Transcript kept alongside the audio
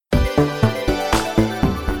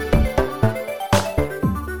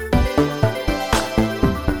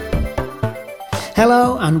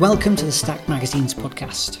and welcome to the Stack Magazine's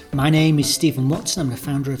podcast. My name is Stephen Watson, I'm the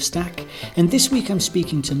founder of Stack, and this week I'm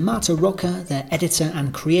speaking to Marta Roca, the editor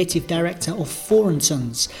and creative director of Four &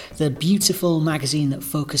 Sons, the beautiful magazine that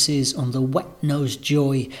focuses on the wet-nosed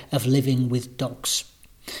joy of living with dogs.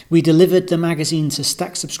 We delivered the magazine to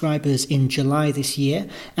Stack subscribers in July this year,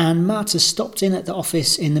 and Marta stopped in at the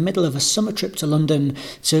office in the middle of a summer trip to London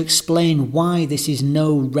to explain why this is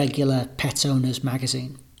no regular pet owner's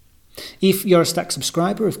magazine. If you're a Stack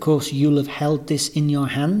subscriber, of course, you'll have held this in your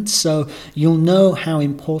hand, so you'll know how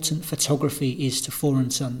important photography is to Four &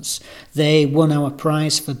 Sons. They won our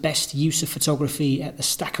prize for Best Use of Photography at the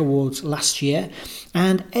Stack Awards last year,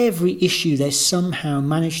 and every issue they somehow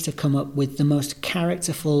managed to come up with the most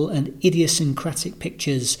characterful and idiosyncratic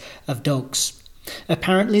pictures of dogs.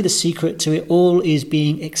 Apparently the secret to it all is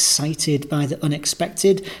being excited by the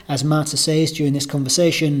unexpected. As Marta says during this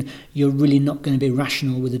conversation, you're really not going to be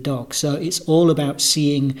rational with a dog. So it's all about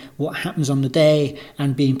seeing what happens on the day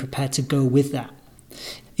and being prepared to go with that.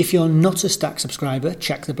 If you're not a Stack subscriber,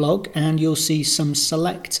 check the blog and you'll see some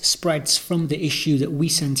select spreads from the issue that we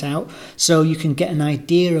sent out so you can get an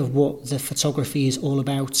idea of what the photography is all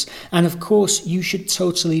about. And of course, you should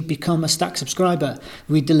totally become a Stack subscriber.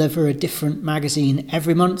 We deliver a different magazine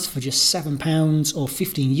every month for just £7 or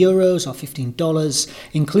 €15 or $15,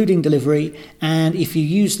 including delivery. And if you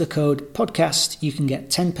use the code podcast, you can get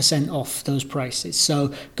 10% off those prices.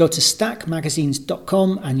 So go to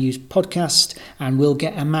stackmagazines.com and use podcast and we'll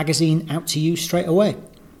get a magazine out to you straight away.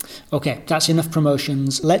 Okay, that's enough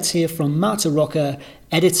promotions. Let's hear from Marta Roca,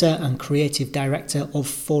 editor and creative director of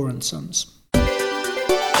Four & Sons.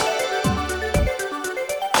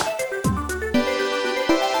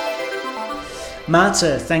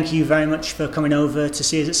 Marta, thank you very much for coming over to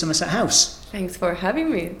see us at Somerset House. Thanks for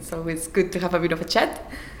having me. It's always good to have a bit of a chat.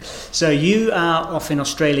 So you are off in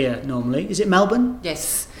Australia normally. Is it Melbourne?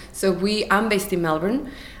 Yes. So I'm based in Melbourne.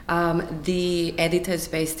 The editor is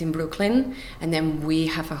based in Brooklyn, and then we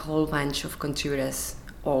have a whole bunch of contributors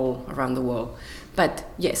all around the world. But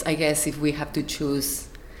yes, I guess if we have to choose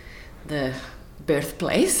the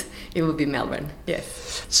birthplace, it would be Melbourne.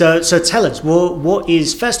 Yes. So tell us, what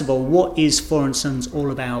is Four & Sons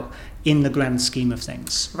all about in the grand scheme of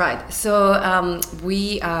things? Right. So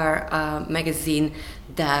we are a magazine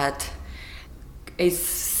that is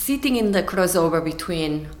sitting in the crossover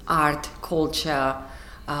between art, culture,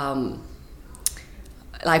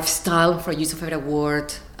 lifestyle, for use of a better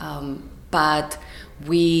word, but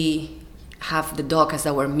we have the dog as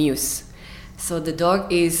our muse. So the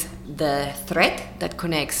dog is the thread that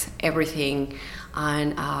connects everything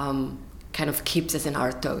and kind of keeps us in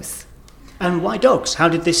our toes. And why dogs? How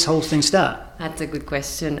did this whole thing start? That's a good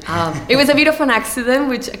question. It was a bit of an accident,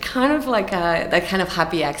 which kind of like that kind of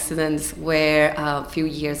happy accidents where a few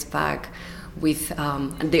years back with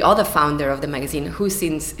the other founder of the magazine, who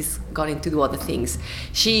since is gone into do other things.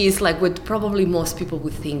 She is like what probably most people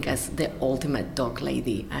would think as the ultimate dog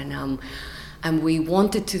lady. And we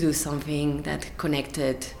wanted to do something that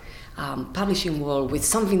connected publishing world with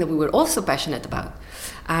something that we were also passionate about.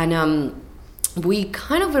 And we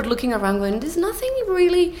kind of were looking around going, there's nothing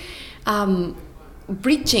really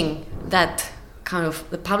breaching that kind of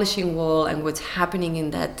the publishing world and what's happening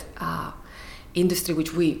in that industry,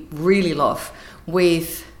 which we really love,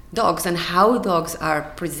 with dogs and how dogs are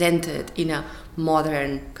presented in a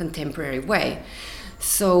modern, contemporary way.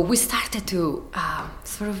 So we started to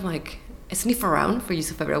sort of like sniff around, for use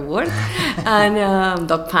of a better word, and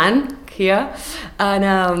dog pan here,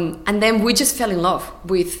 and then we just fell in love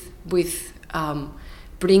with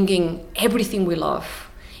bringing everything we love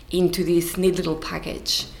into this neat little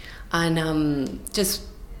package, and just,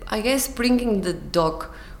 I guess, bringing the dog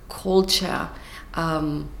culture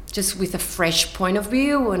just with a fresh point of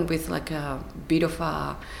view and with like a bit of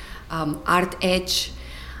a art edge.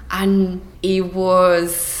 And it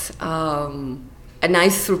was a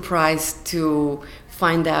nice surprise to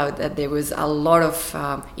find out that there was a lot of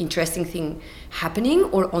interesting thing happening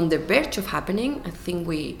or on the verge of happening. I think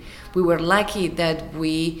we were lucky that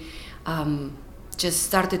we just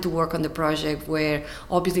started to work on the project where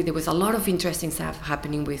obviously there was a lot of interesting stuff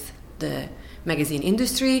happening with the magazine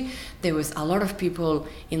industry. There was a lot of people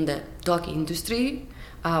in the dog industry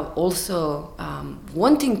also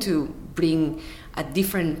wanting to bring a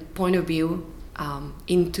different point of view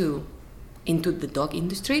into the dog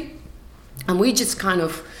industry. And we just kind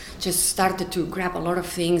of just started to grab a lot of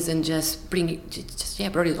things and just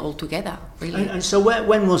brought it all together, really. And so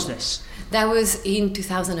when was this? That was in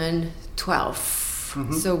 2012.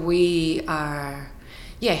 Mm-hmm. So we are,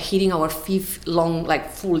 hitting our fifth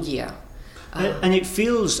full year. And it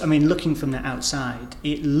feels, I mean, looking from the outside,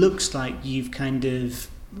 it looks like you've kind of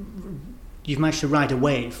you've managed to ride a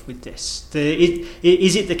wave with this.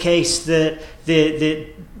 Is it the case that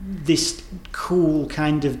this cool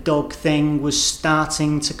kind of dog thing was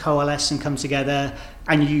starting to coalesce and come together,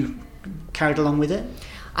 and you carried along with it?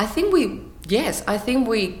 I think we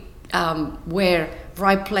were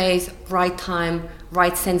right place, right time,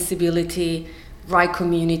 right sensibility, right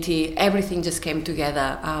community. Everything just came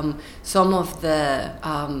together. Some of the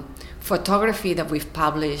photography that we've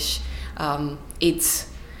published, it's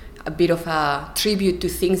a bit of a tribute to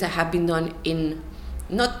things that have been done in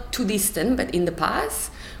not too distant, but in the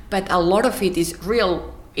past. But a lot of it is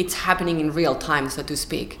real. It's happening in real time, so to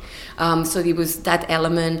speak. So there was that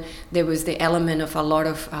element. There was the element of a lot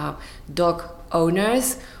of dog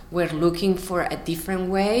owners were looking for a different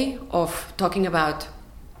way of talking about,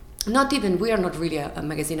 we are not really a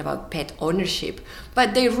magazine about pet ownership,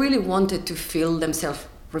 but they really wanted to feel themselves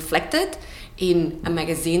reflected in a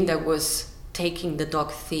magazine that was taking the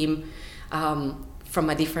dog theme from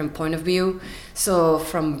a different point of view. So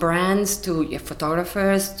from brands to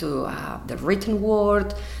photographers to the written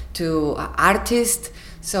word to artists.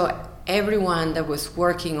 So everyone that was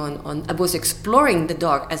working on was exploring the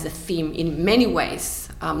dog as a theme in many ways,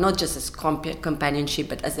 not just as companionship,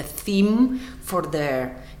 but as a theme for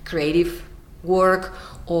their creative work,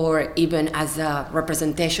 or even as a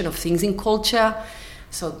representation of things in culture.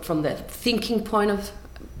 So from the thinking point of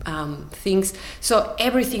things, so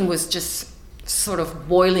everything was just sort of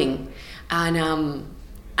boiling, and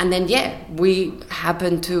then we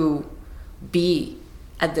happened to be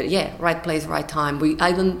at the right place, right time.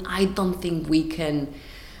 I don't think we can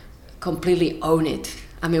completely own it.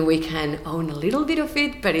 I mean, we can own a little bit of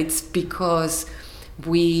it, but it's because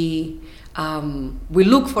we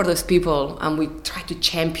look for those people and we try to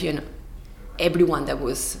champion everyone that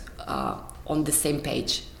was on the same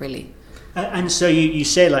page, really. And so you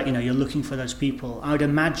say, you're looking for those people. I would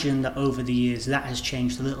imagine that over the years that has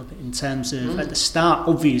changed a little bit in terms of, at the start,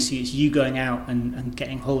 obviously it's you going out and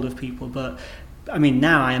getting hold of people. But, I mean,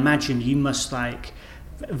 now I imagine you must,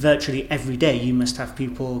 virtually every day you must have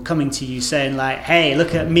people coming to you saying, hey,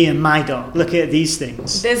 look at me and my dog, look at these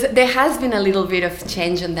things. There has been a little bit of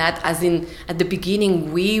change on that, as in at the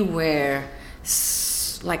beginning we were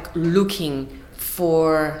looking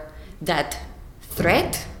for that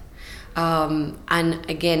threat. And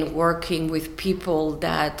again, working with people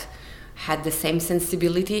that had the same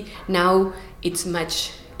sensibility. Now it's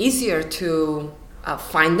much easier to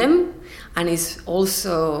find them, and it's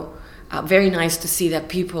also very nice to see that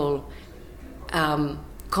people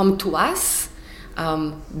come to us.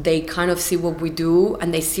 They kind of see what we do,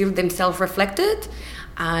 and they see themselves reflected,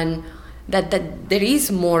 and that there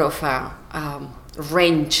is more of a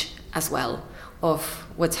range as well of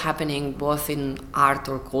what's happening both in art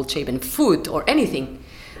or culture, even food or anything.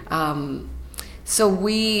 So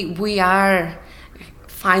we are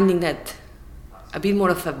finding that a bit more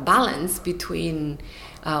of a balance between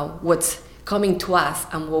what's coming to us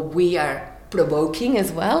and what we are provoking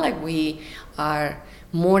as well. We are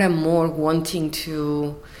more and more wanting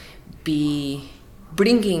to be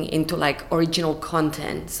bringing into original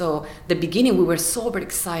content. So the beginning we were super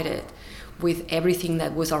excited with everything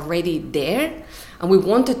that was already there, and we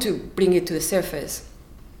wanted to bring it to the surface.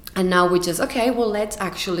 And now we just, let's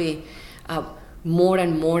actually more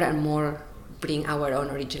and more bring our own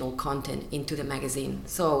original content into the magazine.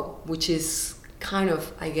 So, which is kind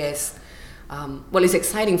of, I guess, it's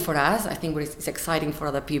exciting for us. I think it's exciting for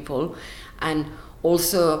other people, and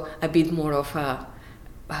also a bit more of a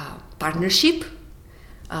partnership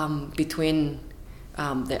between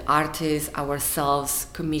the artists, ourselves,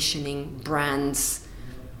 commissioning, brands,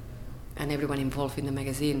 and everyone involved in the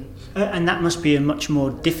magazine. And that must be a much more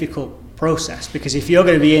difficult process, because if you're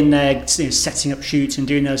going to be in there setting up shoots and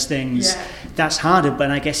doing those things, that's harder,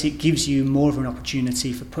 but I guess it gives you more of an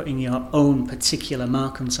opportunity for putting your own particular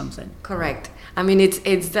mark on something. Correct. I mean,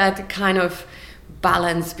 it's that kind of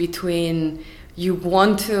balance between you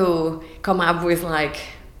want to come up with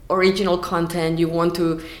original content, you want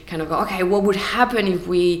to kind of go, what would happen if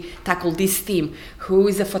we tackle this theme? Who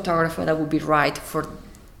is the photographer that would be right for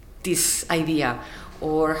this idea?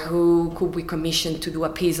 Or who could we commission to do a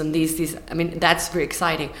piece on this? I mean, that's very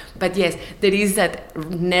exciting. But yes, there is that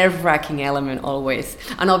nerve-wracking element always.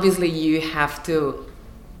 And obviously you have to,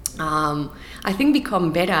 I think,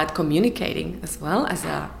 become better at communicating as well, as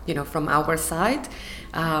from our side.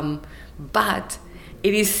 But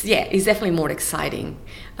it is, it's definitely more exciting.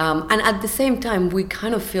 And at the same time, we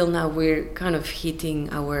kind of feel now we're kind of hitting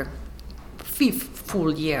our 5th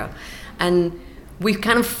full year. And we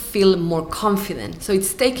kind of feel more confident. So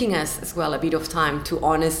it's taking us as well a bit of time to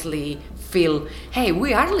honestly feel, hey,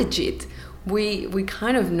 we are legit. we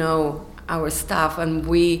kind of know our stuff, and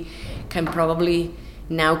we can probably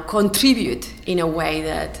now contribute in a way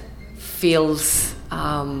that feels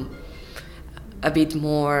a bit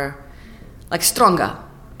more like stronger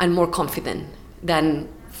and more confident than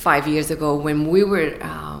 5 years ago when we were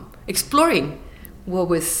exploring what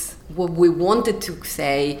we wanted to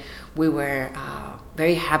say. We were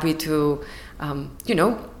very happy to,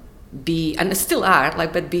 be, and still are,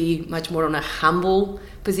 but be much more on a humble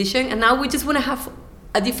position. And now we just want to have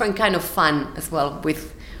a different kind of fun as well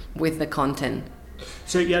with the content.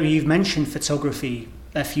 So you've mentioned photography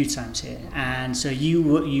a few times here, and so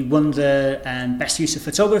you won the best use of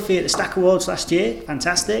photography at the Stack Awards last year.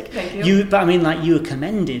 Fantastic. Thank you. But I mean, you were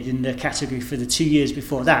commended in the category for the 2 years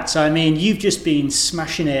before that. So I mean, you've just been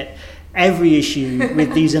smashing it every issue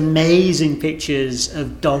with these amazing pictures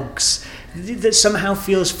of dogs that somehow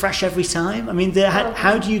feels fresh every time. I mean,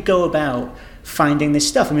 how do you go about finding this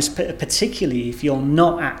stuff? I mean, particularly if you're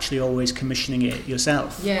not actually always commissioning it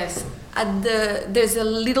yourself. Yes, and there's a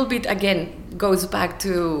little bit, again, goes back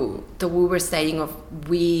to the we were saying of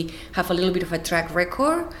we have a little bit of a track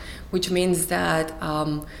record, which means that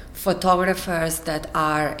photographers that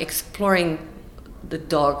are exploring the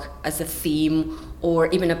dog as a theme or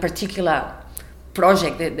even a particular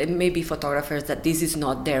project, there may be photographers that this is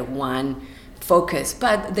not their one focus,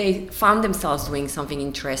 but they found themselves doing something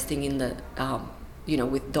interesting in the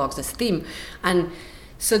with dogs as theme. And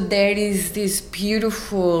so there is this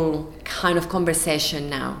beautiful kind of conversation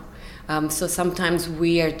now. So sometimes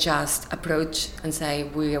we are just approach and say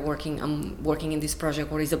I'm working in this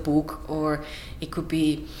project, or it's a book, or it could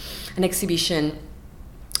be an exhibition.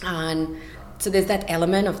 And so there's that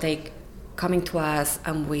element of they coming to us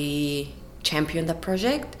and we champion the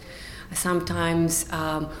project. Sometimes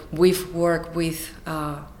we've worked with,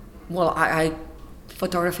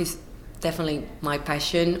 photography is definitely my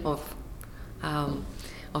passion of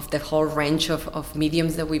the whole range of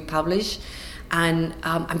mediums that we publish. And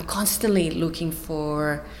I'm constantly looking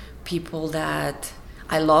for people that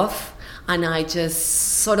I love, and I just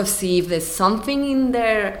sort of see if there's something in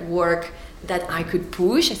their work that I could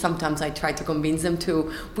push. Sometimes I try to convince them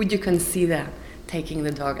to, would you consider taking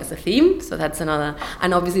the dog as a theme? So that's another.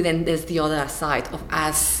 And obviously then there's the other side of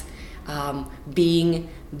us being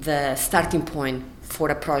the starting point for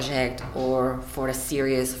a project or for a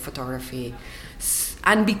series of photography.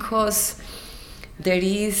 And because there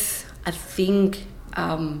is, I think,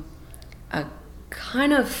 a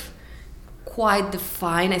kind of quite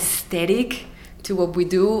defined aesthetic to what we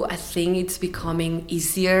do, I think it's becoming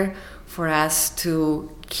easier for us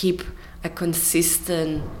to keep a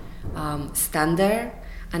consistent standard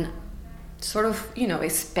and sort of,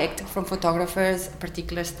 expect from photographers a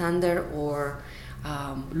particular standard or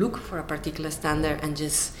look for a particular standard and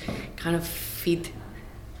just kind of fit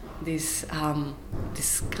this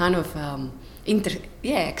kind of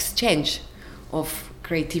exchange of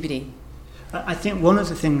creativity. I think one of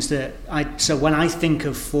the things that so when I think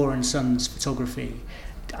of Four & Sons photography,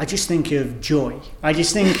 I just think of joy. I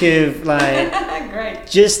just think of Great.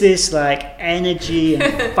 Just this energy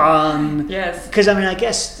and fun. Yes. Because I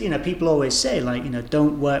guess people always say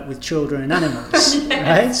don't work with children and animals, yes.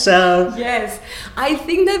 Right? So yes, I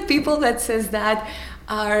think that people that says that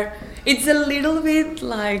it's a little bit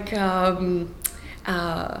like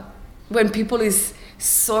when people is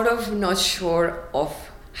sort of not sure of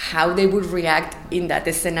how they would react in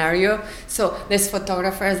that scenario. So there's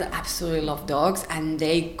photographers that absolutely love dogs, and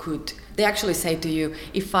they actually say to you,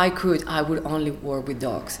 if I could, I would only work with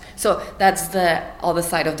dogs. So that's the other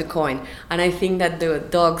side of the coin. And I think that the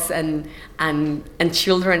dogs and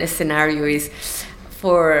children scenario is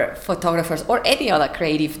for photographers or any other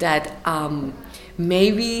creative that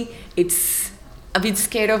maybe it's a bit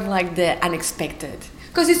scared of the unexpected.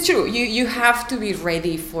 Because it's true, you have to be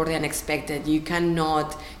ready for the unexpected.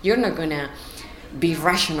 You're not gonna be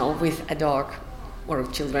rational with a dog or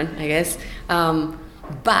children, I guess.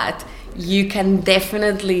 But you can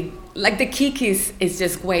definitely, the kick is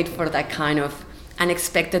just wait for that kind of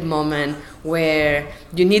unexpected moment where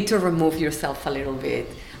you need to remove yourself a little bit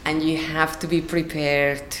and you have to be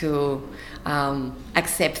prepared to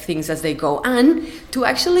accept things as they go and to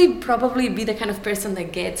actually probably be the kind of person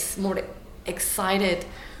that gets more excited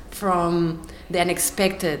from the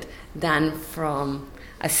unexpected than from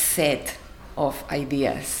a set of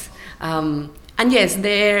ideas. And yes,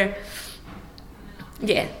 they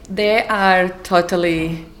are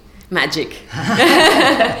totally magic.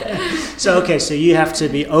 So you have to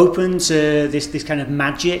be open to this kind of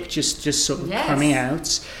magic just sort of yes. coming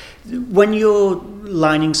out. When you're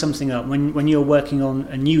lining something up, when you're working on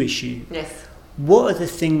a new issue, yes. what are the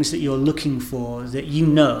things that you're looking for that you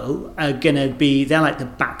know are going to be, they're like the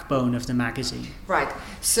backbone of the magazine? Right.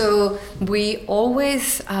 So we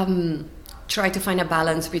always try to find a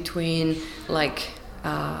balance between like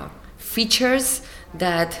features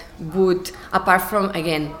that would, apart from,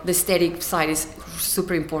 again, the aesthetic side is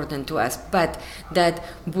super important to us, but that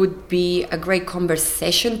would be a great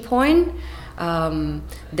conversation point.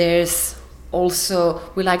 There's also,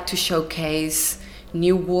 we like to showcase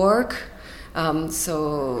new work.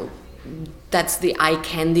 So that's the eye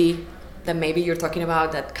candy that maybe you're talking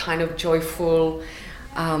about, that kind of joyful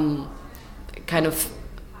kind of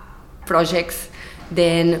projects.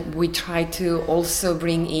 Then we try to also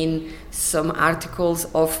bring in some articles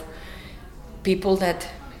of people that,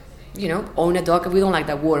 you know, own a dog. We don't like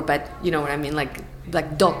that word, but you know what I mean,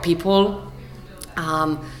 like dog people.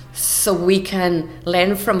 So we can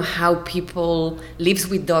learn from how people lives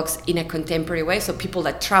with dogs in a contemporary way. So people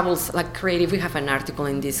that travels, like creative. We have an article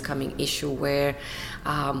in this coming issue where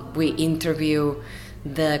we interview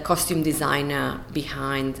the costume designer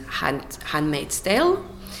behind Handmaid's Tale.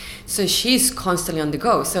 So she's constantly on the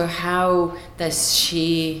go. So how does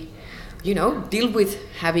she, you know, deal with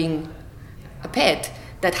having a pet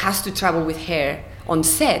that has to travel with her on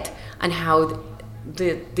set, and how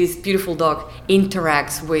this beautiful dog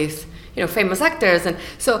interacts with, you know, famous actors. And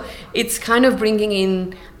so it's kind of bringing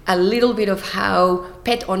in a little bit of how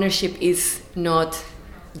pet ownership is not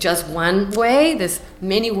just one way. There's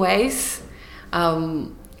many ways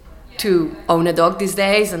to own a dog these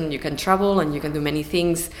days, and you can travel and you can do many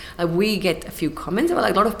things. We get a few comments about,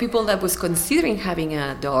 like, a lot of people that was considering having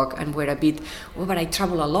a dog and were a bit, oh, but I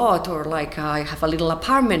travel a lot, or like I have a little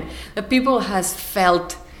apartment. The people has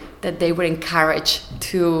felt that they were encouraged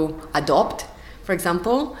to adopt, for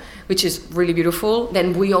example, which is really beautiful.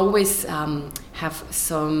 Then we always have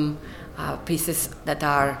some pieces that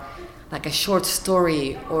are like a short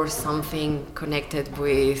story or something connected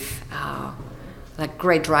with like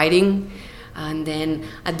great writing. And then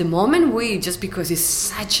at the moment, we, just because it's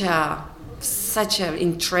such a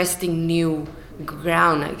interesting new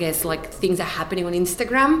ground, I guess, like things are happening on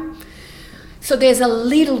Instagram. So there's a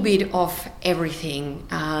little bit of everything,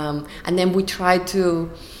 and then we try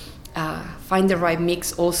to find the right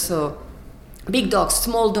mix also. Big dogs,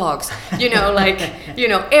 small dogs, you know, like, you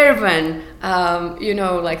know, urban, you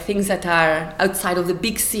know, like things that are outside of the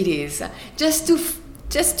big cities, just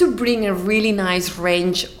to bring a really nice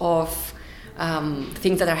range of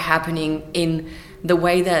things that are happening in the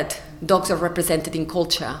way that dogs are represented in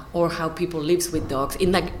culture, or how people live with dogs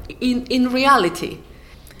in reality.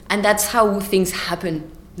 And that's how things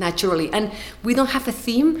happen naturally. And we don't have a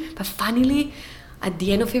theme, but funnily, at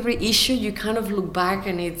the end of every issue, you kind of look back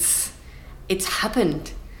and it's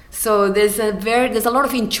happened. So there's a lot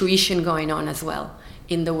of intuition going on as well,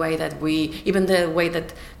 in the way that even the way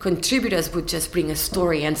that contributors would just bring a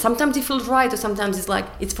story. And sometimes it feels right, or sometimes it's like,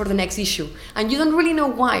 it's for the next issue. And you don't really know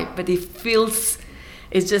why, but it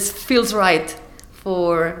just feels right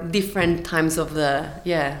for different times of the,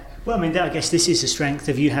 yeah. Well, I mean, I guess this is the strength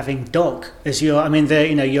of you having dog as your, I mean,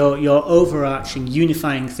 your overarching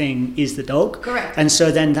unifying thing is the dog. Correct. And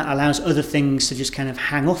so then that allows other things to just kind of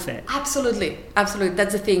hang off it. Absolutely. That's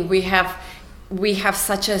the thing. We have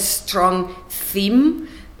such a strong theme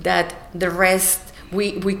that the rest,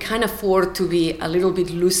 we can afford to be a little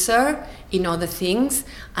bit looser in other things,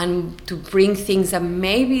 and to bring things that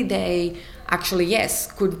maybe they actually, yes,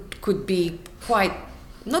 could be quite,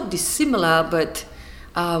 not dissimilar, but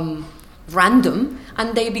random,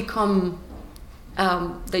 and they become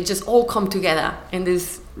they just all come together in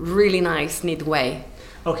this really nice, neat way.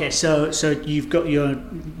 Okay, so you've got your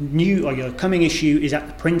new, or your coming issue is at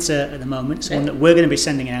the printer at the moment. It's one that we're going to be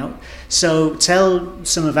sending out. So tell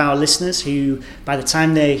some of our listeners who, by the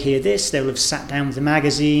time they hear this, they will have sat down with the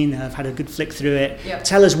magazine, have had a good flick through it. Yep.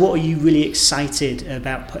 Tell us, what are you really excited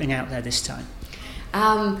about putting out there this time?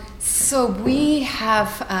 So we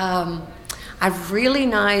have a really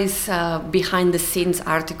nice behind-the-scenes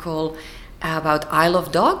article about Isle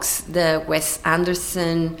of Dogs, the Wes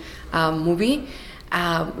Anderson movie,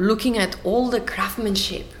 looking at all the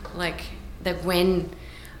craftsmanship,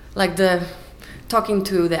 talking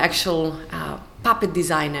to the actual puppet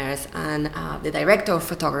designers and the director of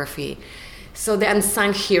photography, so the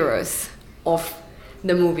unsung heroes of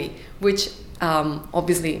the movie, which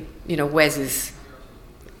obviously, you know, Wes's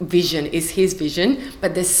vision is his vision,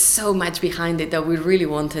 but there's so much behind it that we really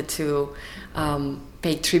wanted to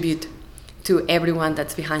pay tribute to everyone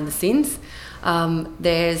that's behind the scenes.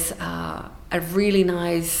 There's a really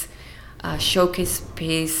nice showcase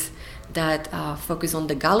piece that focuses on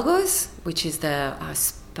the galgos, which is the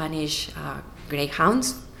Spanish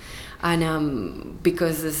greyhounds. and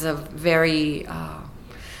because there's a very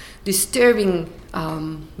disturbing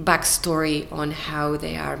backstory on how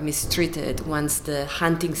they are mistreated once the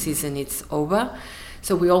hunting season is over.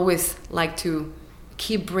 So we always like to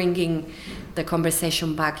keep bringing the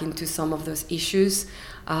conversation back into some of those issues.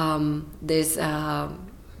 There's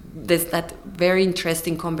that very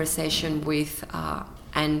interesting conversation with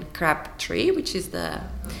Anne Crabtree, which is the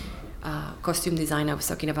costume designer I was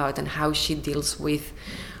talking about, and how she deals with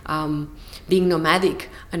being nomadic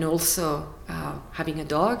and also having a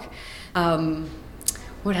dog.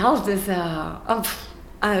 What else?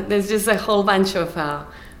 There's just a whole bunch of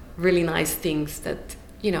really nice things that,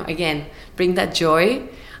 again, bring that joy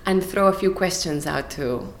and throw a few questions out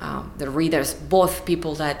to the readers, both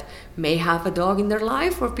people that may have a dog in their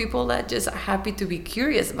life or people that just are happy to be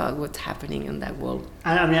curious about what's happening in that world.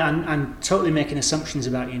 I mean, I'm totally making assumptions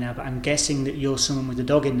about you now, but I'm guessing that you're someone with a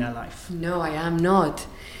dog in their life. No, I am not.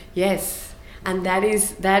 Yes, and that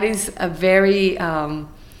is a very.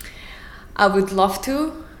 I would love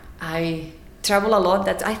to. I travel a lot.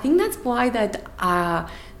 I think that's why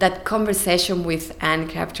that conversation with Anne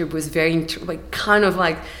Crabtree was very kind of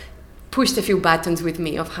like pushed a few buttons with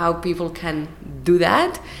me of how people can do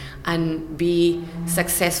that and be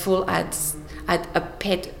successful at a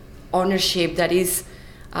pet ownership that is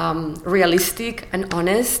realistic and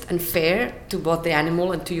honest and fair to both the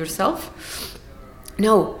animal and to yourself.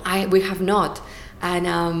 No, we have not. And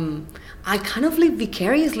I kind of live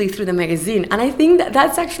vicariously through the magazine. And I think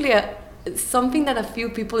that's actually something that a few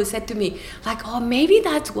people said to me, like, oh, maybe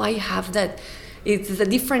that's why you have that. It's a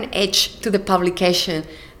different edge to the publication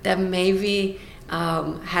that maybe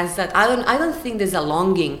has that. I don't think there's a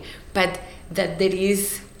longing, but that there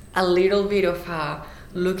is a little bit of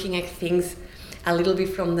looking at things a little bit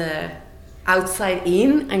from the outside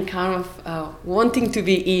in and kind of wanting to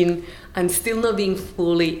be in and still not being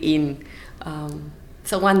fully in.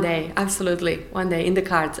 So one day, absolutely. One day, in the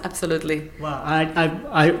cards, absolutely. Well,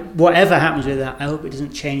 I whatever happens with that, I hope it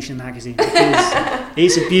doesn't change the magazine, because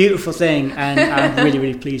it's a beautiful thing, and I'm really,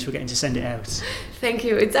 really pleased we're getting to send it out. Thank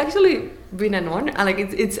you. It's actually been an honor.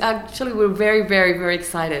 It's actually, we're very, very, very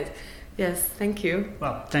excited. Yes, thank you.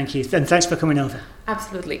 Well, thank you, and thanks for coming over.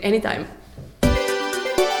 Absolutely, anytime.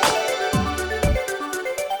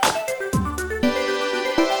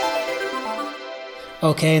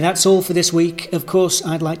 Okay, that's all for this week. Of course,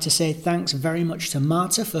 I'd like to say thanks very much to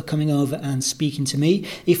Marta for coming over and speaking to me.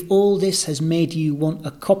 If all this has made you want a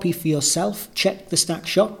copy for yourself, check the Stack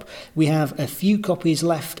shop. We have a few copies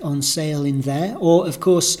left on sale in there. Or, of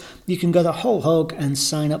course, you can go the whole hog and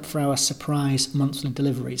sign up for our surprise monthly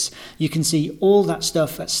deliveries. You can see all that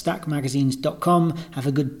stuff at stackmagazines.com. Have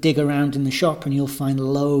a good dig around in the shop and you'll find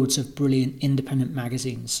loads of brilliant independent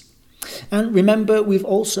magazines. And remember, we've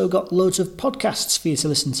also got loads of podcasts for you to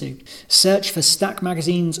listen to. Search for Stack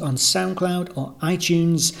Magazines on SoundCloud or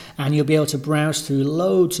iTunes, and you'll be able to browse through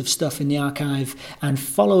loads of stuff in the archive and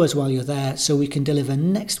follow us while you're there so we can deliver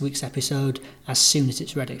next week's episode as soon as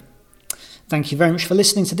it's ready. Thank you very much for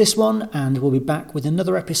listening to this one, and we'll be back with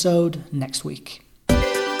another episode next week.